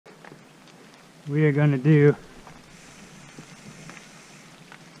we are going to do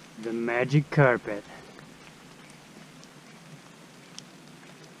the magic carpet.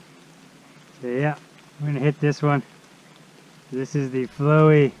 So yeah, I'm going to hit this one. This is the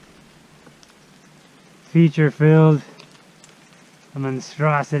flowy, feature-filled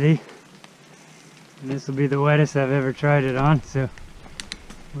monstrosity. And this will be the wettest I've ever tried it on, so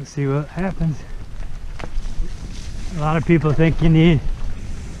we'll see what happens. A lot of people think you need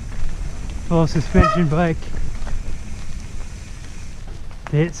full suspension bike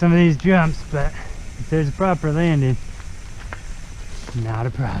to hit some of these jumps, but if there's a proper landing, not a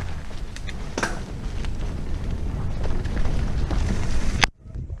problem.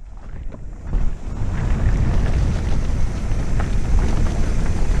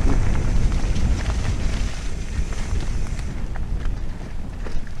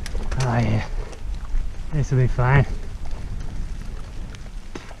 Oh yeah, this will be fine.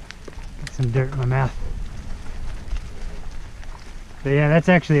 Get some dirt in my mouth. But yeah, that's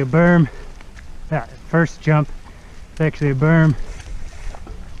actually a berm. That first jump, it's actually a berm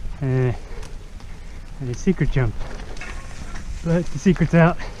and a secret jump. But the secret's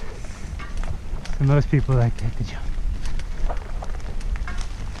out, so most people like to hit the jump.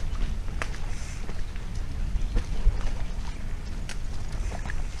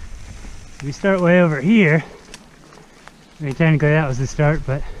 We start way over here. I mean, technically that was the start,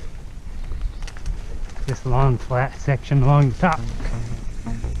 but this long flat section along the top.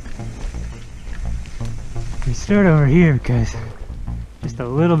 We start over here because just a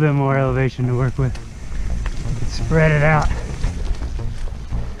little bit more elevation to work with. We can spread it out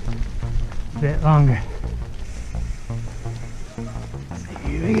a bit longer. So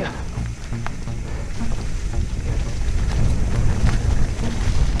here we go.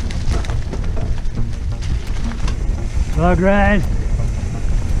 Log ride,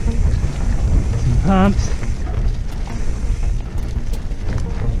 some pumps.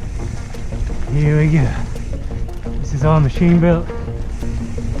 Here we go. This is all machine built.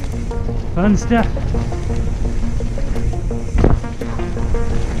 Fun stuff.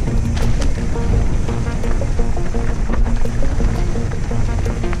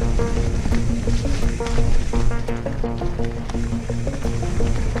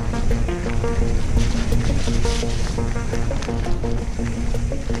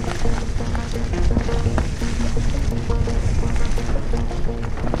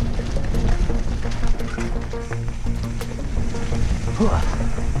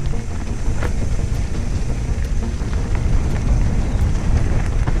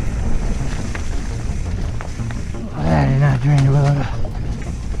 That did not drain the well at all.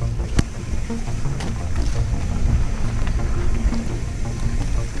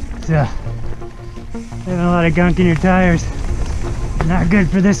 So, having a lot of gunk in your tires, not good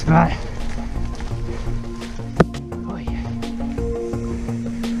for this spot. Oh yeah.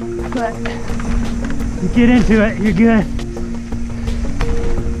 But you get into it, you're good.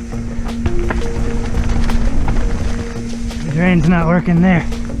 The drain's not working there.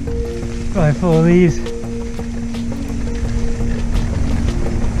 Probably full of leaves.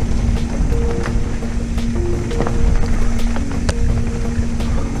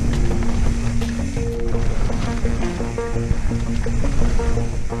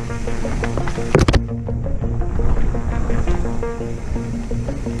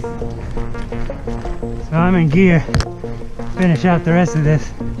 So I'm in gear to finish out the rest of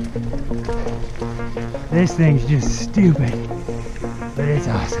this. This thing's just stupid, but it's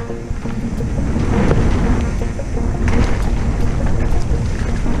awesome.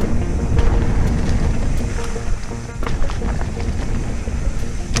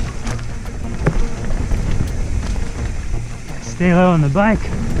 Stay low on the bike.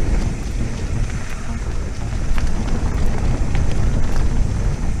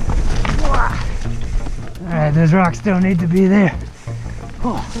 Alright, those rocks don't need to be there.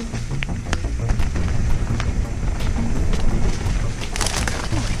 Oh.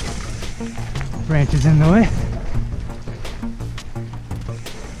 Branches in the way.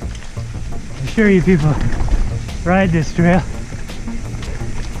 I'm sure you people ride this trail.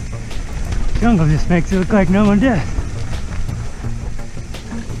 Jungle just makes it look like no one does.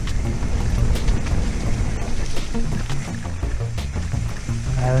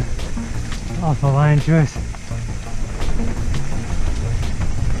 Awful line choice.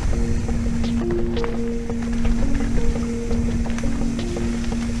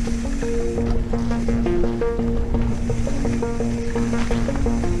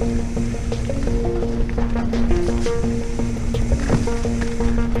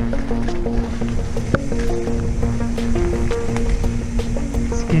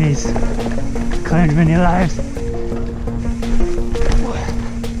 Skinnies. claimed many lives.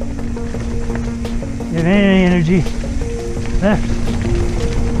 You have any energy left?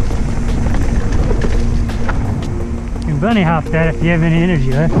 You can bunny hop that if you have any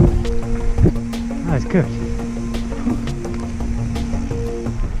energy left. Oh, it's cooked.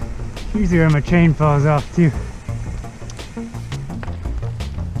 Usually where my chain falls off too.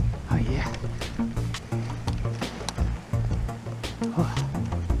 Oh yeah. Oh.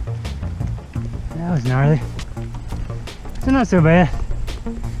 That was gnarly. So not so bad.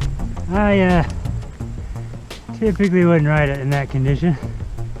 I typically wouldn't ride it in that condition,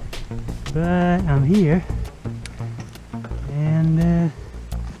 but I'm here